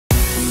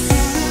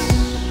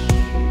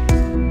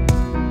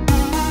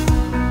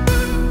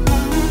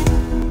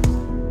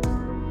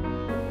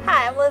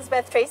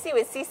Elizabeth Tracy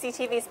with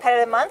CCTV's Pet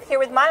of the Month, here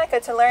with Monica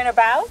to learn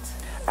about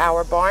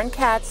our barn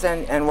cats,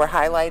 and we're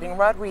highlighting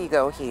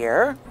Rodrigo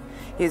here.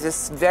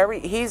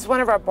 He's one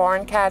of our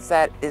barn cats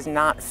that is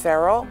not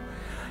feral.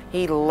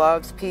 He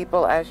loves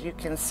people, as you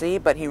can see,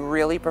 but he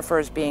really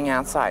prefers being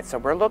outside. So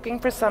we're looking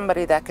for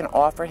somebody that can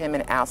offer him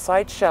an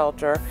outside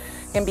shelter.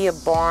 It can be a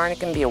barn, it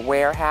can be a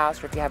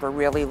warehouse, or if you have a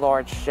really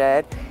large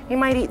shed.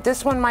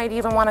 This one might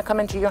even want to come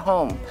into your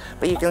home.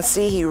 But you can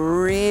see he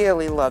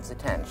really loves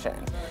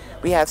attention.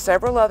 We have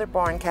several other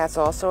barn cats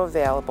also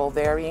available,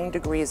 varying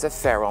degrees of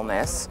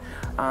feralness,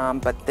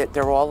 but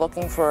they're all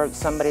looking for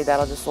somebody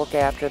that'll just look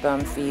after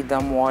them, feed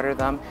them, water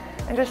them,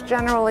 and just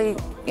generally,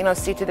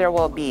 see to their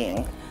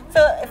well-being. So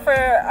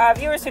for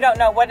viewers who don't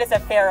know, what is a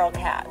feral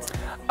cat?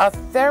 A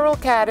feral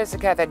cat is a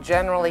cat that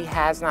generally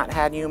has not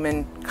had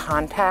human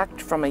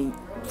contact from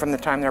the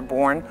time they're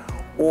born,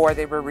 or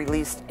they were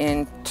released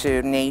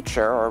into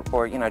nature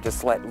or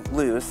just let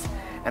loose,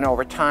 and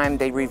over time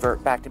they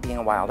revert back to being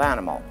a wild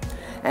animal.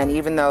 And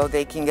even though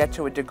they can get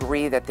to a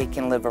degree that they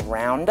can live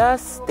around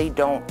us, they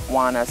don't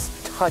want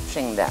us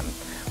touching them.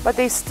 But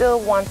they still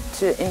want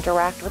to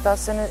interact with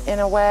us in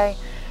a way,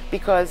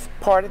 because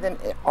part of them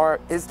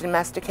is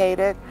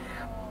domesticated.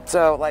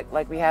 So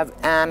like we have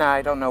Anna,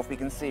 I don't know if we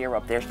can see her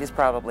up there, she's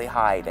probably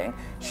hiding.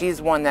 She's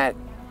one that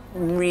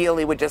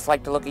really would just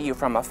like to look at you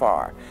from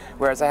afar.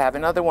 Whereas I have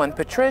another one,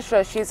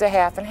 Patricia, she's a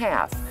half and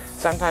half.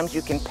 Sometimes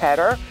you can pet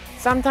her,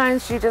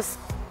 sometimes she just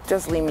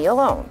leave me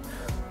alone.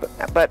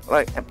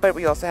 But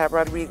we also have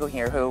Rodrigo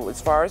here, who,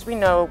 as far as we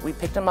know, we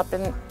picked him up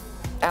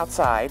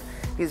outside.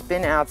 He's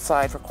been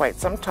outside for quite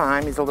some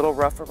time. He's a little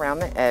rough around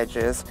the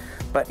edges,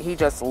 but he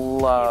just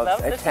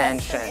loves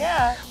attention.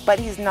 Yeah. But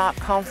he's not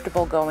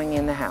comfortable going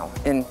in the house,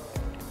 in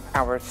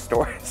our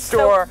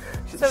shelter.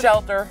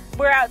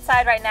 We're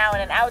outside right now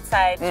in an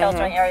outside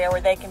sheltering area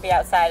where they can be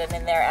outside and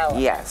in their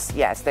element.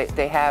 Yes.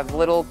 They have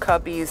little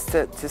cubbies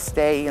to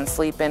stay and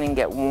sleep in and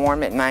get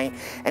warm at night.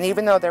 And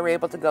even though they're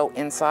able to go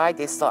inside,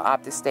 they still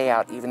opt to stay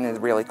out even in the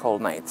really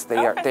cold nights. They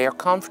are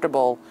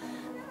comfortable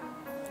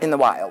in the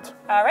wild.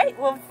 All right.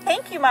 Well,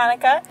 thank you,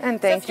 Monica.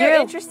 And thank you. If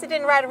you're interested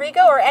in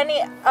Rodrigo or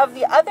any of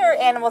the other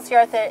animals here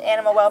at the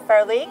Animal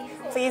Welfare League,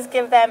 please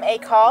give them a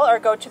call or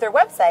go to their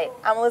website.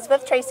 I'm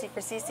Elizabeth Tracy for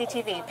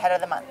CCTV Pet of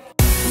the Month.